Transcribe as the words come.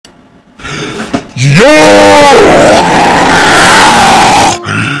Yo!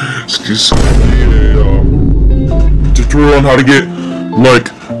 Excuse me, tutorial on how to get,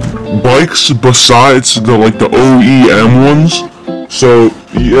 like, bikes besides the, like, the OEM ones. So,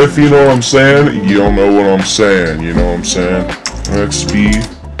 if you know what I'm saying, you don't know what I'm saying, you know what I'm saying? xbmods.com.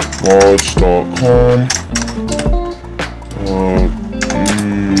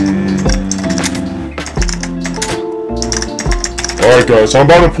 Alright guys, I'm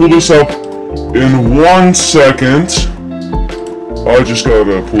about to pull this up in 1 second. I just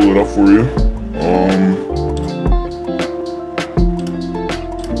gotta pull it up for you.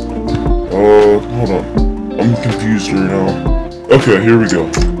 Hold on. I'm confused right now. Okay, here we go.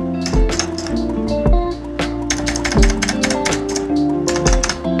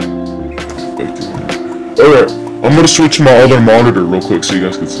 Alright, I'm gonna switch to my other monitor real quick so you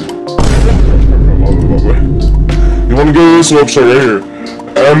guys can see. You wanna go to this website right here.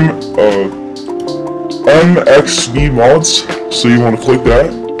 MXB mods. So you wanna click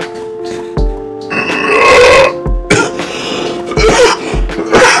that.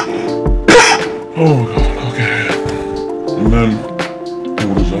 Oh god, okay. And then,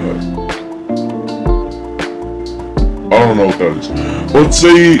 what is that? I don't know what that is. Let's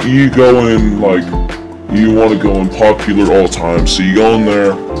say you go in, like, you want to go in popular all time. So you go in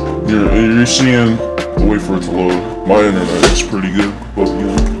there, you're seeing, wait for it to load. My internet is pretty good, but you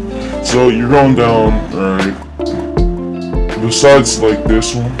know. So you're going down, alright. Besides, like,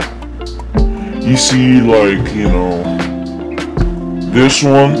 this one, you see, like, you know, this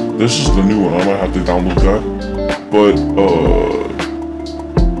one. This is the new one. I might have to download that. But,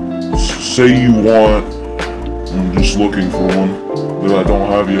 say you want, I'm just looking for one that I don't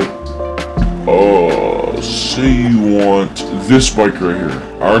have yet. Say you want this bike right here.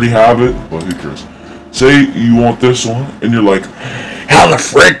 I already have it, but who cares? Say you want this one, and you're like, how the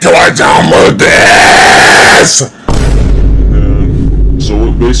frick do I download this? And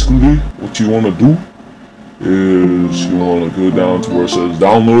so basically, what you want to do is you want to go down to where it says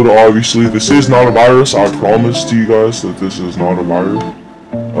download. Obviously, this is not a virus. I promise to you guys that this is not a virus.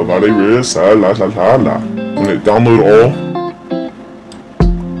 A virus. When it download all.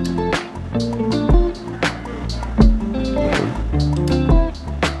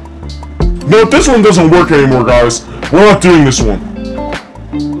 No, this one doesn't work anymore, guys. We're not doing this one.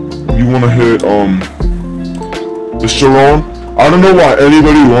 You want to hit the Chiron. I don't know why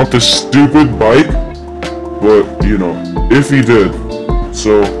anybody would want this stupid bike. But, you know, if he did,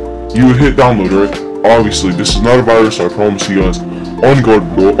 so, you would hit download, right? Obviously, this is not a virus, I promise you guys. On guard,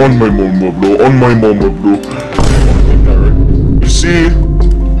 bro, on my mama, bro, on my mama, bro. Like that, right? You see?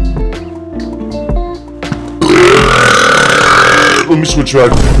 Let me switch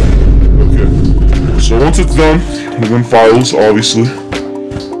back. Okay. So, once it's done, we're in files, obviously.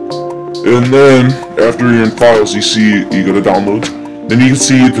 And then, after you're in files, you see, you go to downloads. Then you can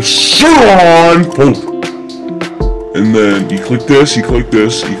see the Chiron folder. And then you click this, you click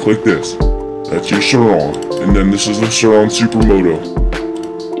this, you click this. That's your Chiron. And then this is the Chiron Supermoto.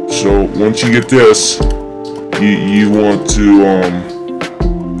 So once you get this, you want to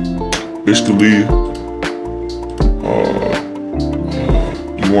basically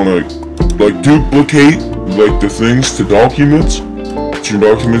you want to like duplicate like the things to documents. So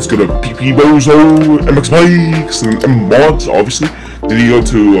your documents go to PP Bozo, MX Bikes, and M Mods, obviously. Then you go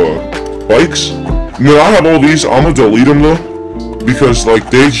to bikes. No, I have all these. I'm gonna delete them though, because like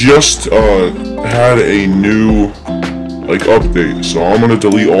they just had a new like update. So I'm gonna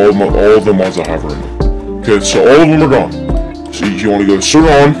delete all of the mods I have right now. Okay, so all of them are gone. So you want to go to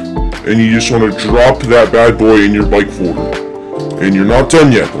Chiron, and you just want to drop that bad boy in your bike folder. And you're not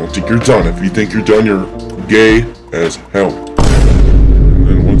done yet. Don't think you're done. If you think you're done, you're gay as hell. And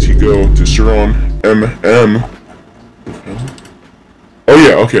then once you go to Chiron MM. Oh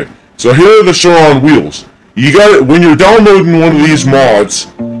yeah, okay. So here are the Chiron wheels. You got it when you're downloading one of these mods.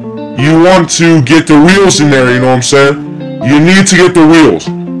 You want to get the wheels in there. You know what I'm saying? You need to get the wheels.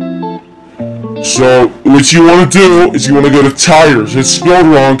 So what you want to do is you want to go to tires. It's spelled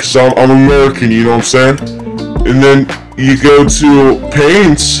wrong because I'm American. You know what I'm saying? And then you go to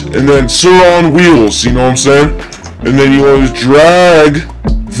paints and then Chiron wheels. You know what I'm saying? And then you want to drag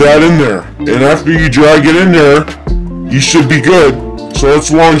that in there. And after you drag it in there, you should be good. So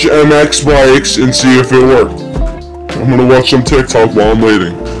let's launch MX Bikes and see if it worked. I'm gonna watch some TikTok while I'm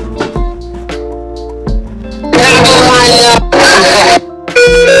waiting.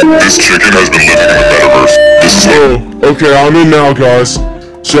 This chicken has been living in the metaverse. This is okay, I'm in now, guys.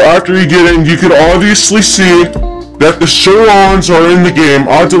 So after you get in, you can obviously see that the Chirons are in the game.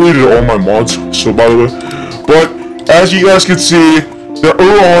 I deleted all my mods, so by the way. But as you guys can see, The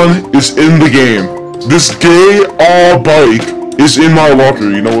Uron is in the game. This gay bike is in my locker.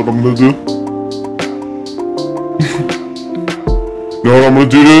 You know what I'm gonna do? You know what I'm gonna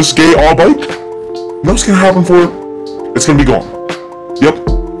do to this gay bike? You know what's gonna happen for it? It's gonna be gone. Yep.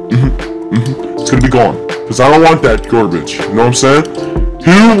 It's gonna be gone. Because I don't want that garbage. You know what I'm saying?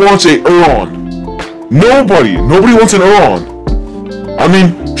 Who wants a Uron? Nobody. Nobody wants an Uron. I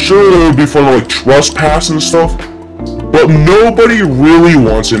mean, sure, it would be fun to like trespass and stuff. But nobody really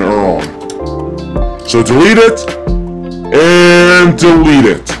wants an Uron. So delete it. And delete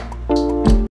it.